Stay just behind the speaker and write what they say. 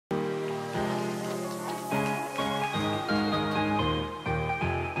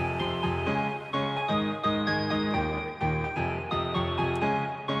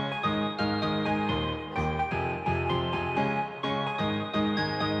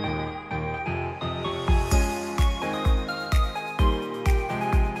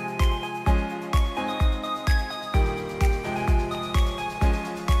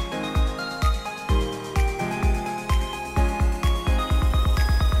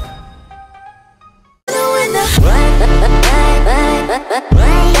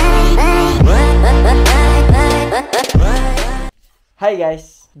Hi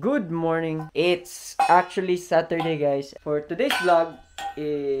guys, good morning. It's actually Saturday guys. For today's vlog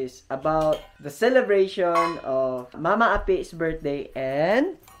is about the celebration of Mama Api's birthday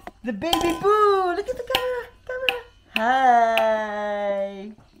and the baby boo. Look at the camera.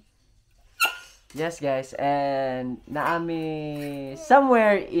 Hi. Yes guys, and naami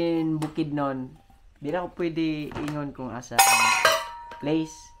somewhere in Bukidnon. Di na ako pwede ingon kung asa ang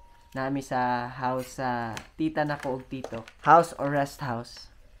place. Nami sa house sa tita nako og tito. House or rest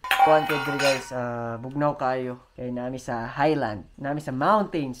house. Kuan kay diri guys, bugnaw kayo. Kay nami sa highland, nami sa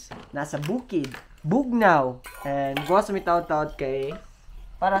mountains, nasa bukid, bugnaw. And gawa sa mi taud-taud kay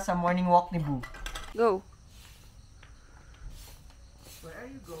para sa morning walk ni Boo. Go. Where are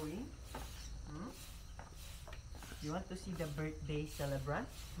you going? You want to see the birthday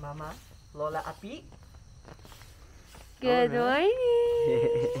celebrant, Mama Lola Api? Good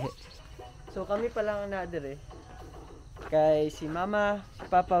morning! So kami pa lang na dire. Kay si Mama, si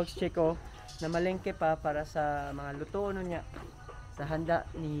Papa ug si Chico na malengke pa para sa mga luto niya sa handa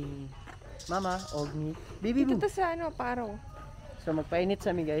ni Mama o ni Baby Boo. Ito sa ano, paro. So magpainit sa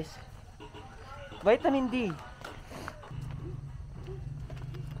mi guys. Vitamin D.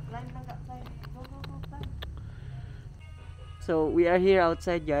 So we are here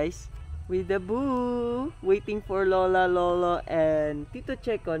outside guys with the Boo, waiting for Lola, Lolo, and Tito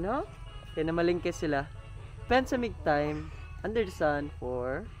Checo, no? Kaya namalingke sila. Spend some time under the sun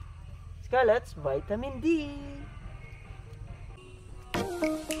for Scarlett's Vitamin D.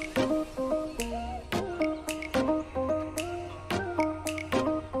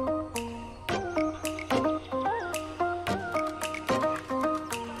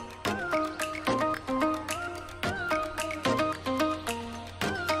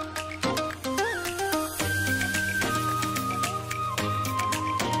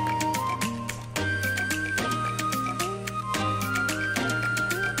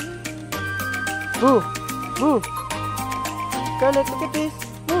 Boo! Boo! Scarlett, look at this!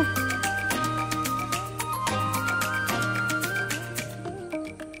 Boo!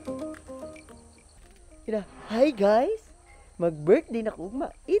 Kira, hi guys! Mag-birthday na ko,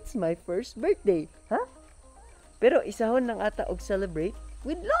 it's my first birthday, ha? Huh? Pero isahon lang ata og celebrate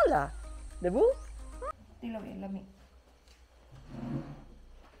with Lola. The Boo? Tilaw eh, lami.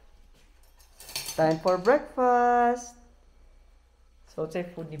 Time for breakfast! So, what's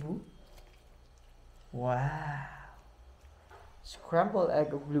food ni Boo? Wow! Scrambled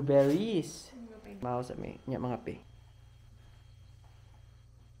egg of blueberries. Maho sa mga pe.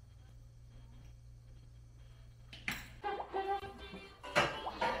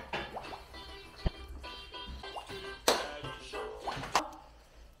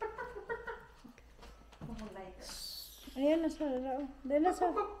 Ayan na sa lalo. Dahil na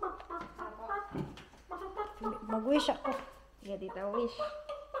sa. Mag-wish ako. Sige, tita, wish.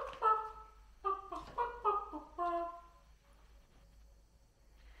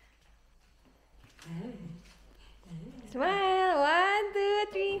 Smile! 1,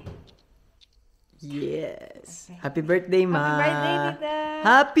 2, 3. Yes! Happy birthday, Ma! Happy birthday, tita!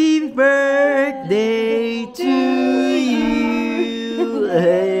 Happy birthday to you!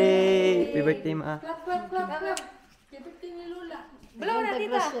 Hey! Happy birthday, Ma! Clap! Happy birthday ni Lola. Blow na,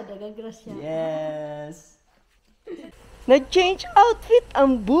 tita! Dagang-grasya. Yes! Nag-change outfit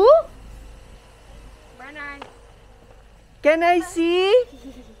ang Boo? Bernard! Can I see?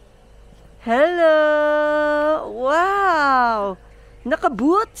 Hello! Wow!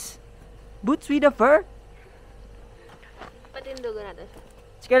 Naka-boots? Boots with a fur? Patindugan natin.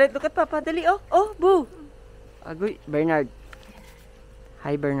 Scarlett, look at Papa. Dali, oh! Oh, Boo! Agoy, Bernard.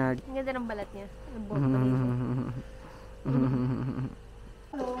 Hi, Bernard. Ang ganda ng balat niya.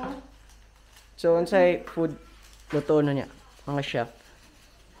 So, unsay food luto na niya? Mga chef.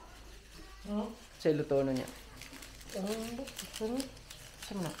 Unsay luto na niya?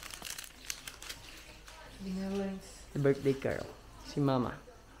 Saan na? The birthday girl. Si Mama.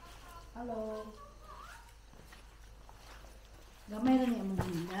 Hello. Gamay lang yung mga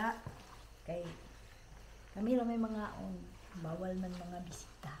hila. Kay kami lang may mga bawal man mga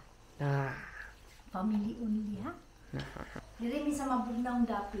bisita. Family only ha. Dili mi sa mabugnaw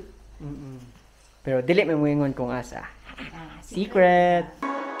dapit. Pero dili may muingon kung asa. Secret.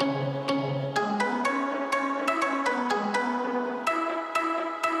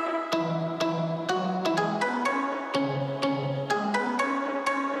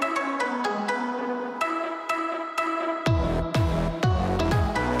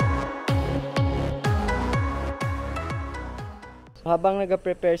 Habang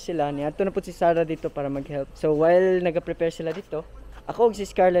nag-prepare sila, niadto na po si Sarah dito para mag-help. So while nag-prepare sila dito, ako ug si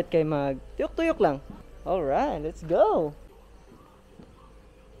Scarlett kay mag tuyok-tuyok lang. Alright, let's go!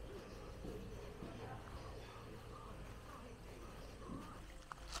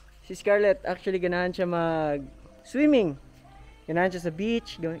 Si Scarlett, actually, ganahan siya mag-swimming. Ganahan siya sa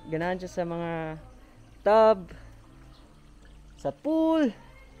beach, ganahan siya sa mga tub, sa pool.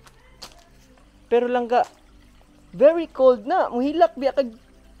 Pero lang ka, very cold na. Muhilak, biya kag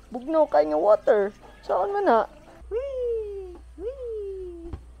bugnaw kay nga water. Saan man na? Wee! Wee!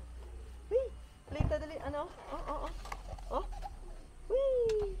 Wee! Dali, dali. Ano? Oh.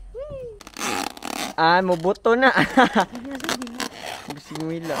 Wee! Wee! Mabuto na. Gusto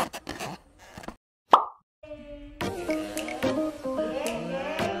mo hilak.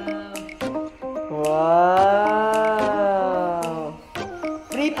 Wow!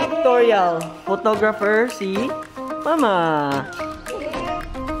 Free pictorial. Photographer si Mama.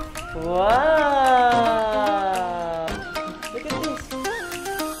 Wow! Look at this.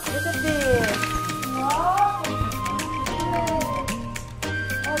 Look at this. Wow!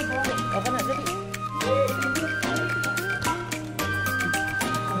 Okay na, dali.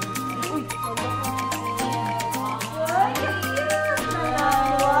 Uy!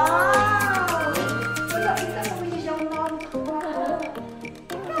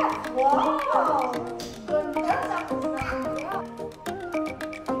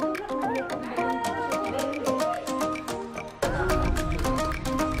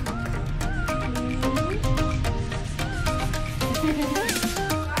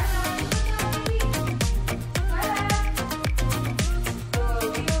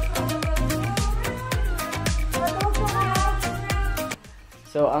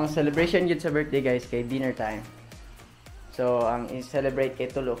 So, ang celebration yun sa birthday, guys, kay dinner time. So, ang i-celebrate kay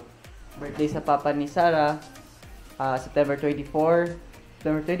Tulo. Birthday sa papa ni Sarah, September 24,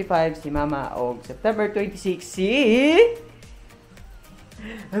 September 25 si Mama, o September 26 si...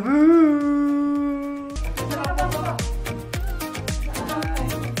 Abu!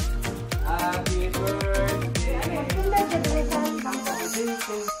 Happy birthday!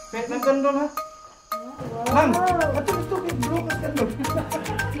 Pet ng kandong, ha? Ma'am! Ito bro, kat kandong.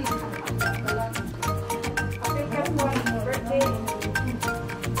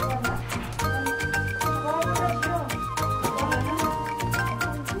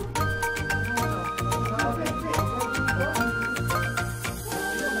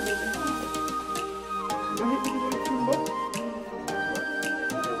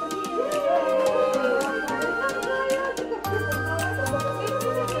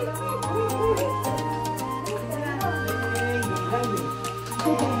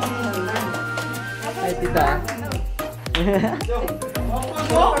 Ay, tita.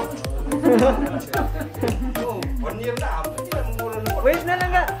 Wait na lang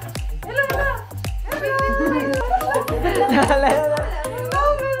nga. Hello na.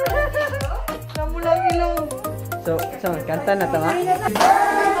 Namulang ilong. So, kanta na tama.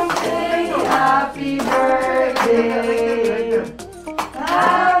 Happy birthday.